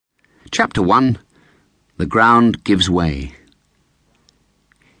Chapter 1. The Ground Gives Way.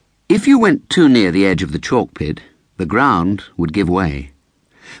 If you went too near the edge of the chalk pit, the ground would give way.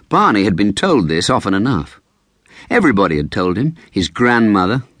 Barney had been told this often enough. Everybody had told him, his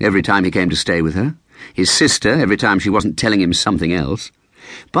grandmother every time he came to stay with her, his sister every time she wasn't telling him something else.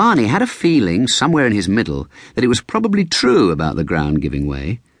 Barney had a feeling somewhere in his middle that it was probably true about the ground giving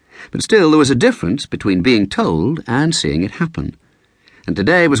way, but still there was a difference between being told and seeing it happen. And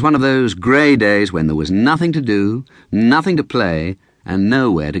today was one of those grey days when there was nothing to do, nothing to play, and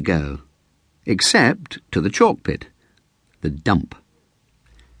nowhere to go. Except to the chalk pit, the dump.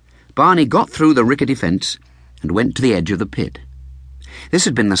 Barney got through the rickety fence and went to the edge of the pit. This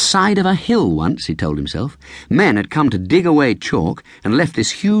had been the side of a hill once, he told himself. Men had come to dig away chalk and left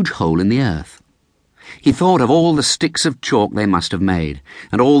this huge hole in the earth. He thought of all the sticks of chalk they must have made,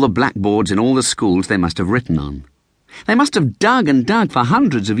 and all the blackboards in all the schools they must have written on. They must have dug and dug for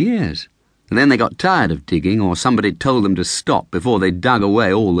hundreds of years, and then they got tired of digging, or somebody told them to stop before they dug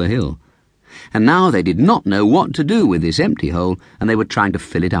away all the hill. And now they did not know what to do with this empty hole, and they were trying to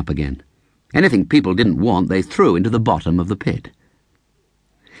fill it up again. Anything people didn't want they threw into the bottom of the pit.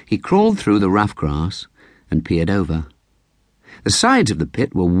 He crawled through the rough grass and peered over. The sides of the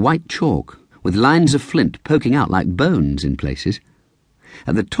pit were white chalk, with lines of flint poking out like bones in places.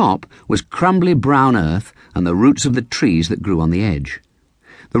 At the top was crumbly brown earth and the roots of the trees that grew on the edge.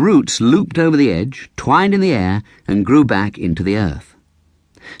 The roots looped over the edge, twined in the air, and grew back into the earth.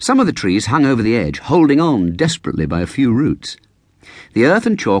 Some of the trees hung over the edge, holding on desperately by a few roots. The earth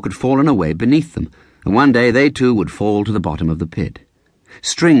and chalk had fallen away beneath them, and one day they too would fall to the bottom of the pit.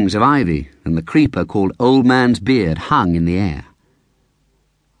 Strings of ivy and the creeper called Old Man's Beard hung in the air.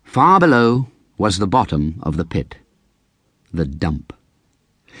 Far below was the bottom of the pit, the dump.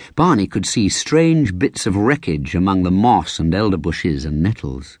 Barney could see strange bits of wreckage among the moss and elder bushes and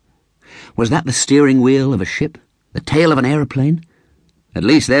nettles. Was that the steering wheel of a ship? The tail of an aeroplane? At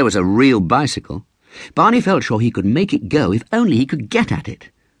least there was a real bicycle. Barney felt sure he could make it go if only he could get at it.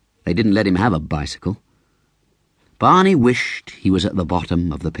 They didn't let him have a bicycle. Barney wished he was at the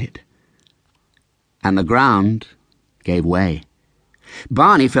bottom of the pit. And the ground gave way.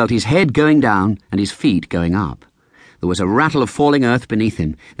 Barney felt his head going down and his feet going up. There was a rattle of falling earth beneath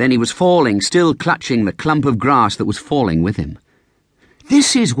him. Then he was falling, still clutching the clump of grass that was falling with him.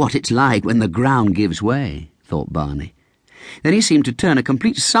 This is what it's like when the ground gives way, thought Barney. Then he seemed to turn a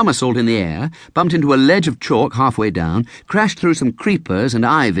complete somersault in the air, bumped into a ledge of chalk halfway down, crashed through some creepers and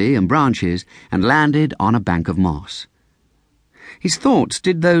ivy and branches, and landed on a bank of moss. His thoughts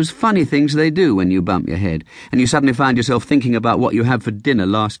did those funny things they do when you bump your head, and you suddenly find yourself thinking about what you had for dinner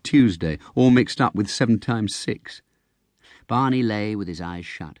last Tuesday, all mixed up with 7 times 6. Barney lay with his eyes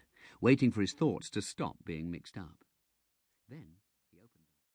shut, waiting for his thoughts to stop being mixed up. Then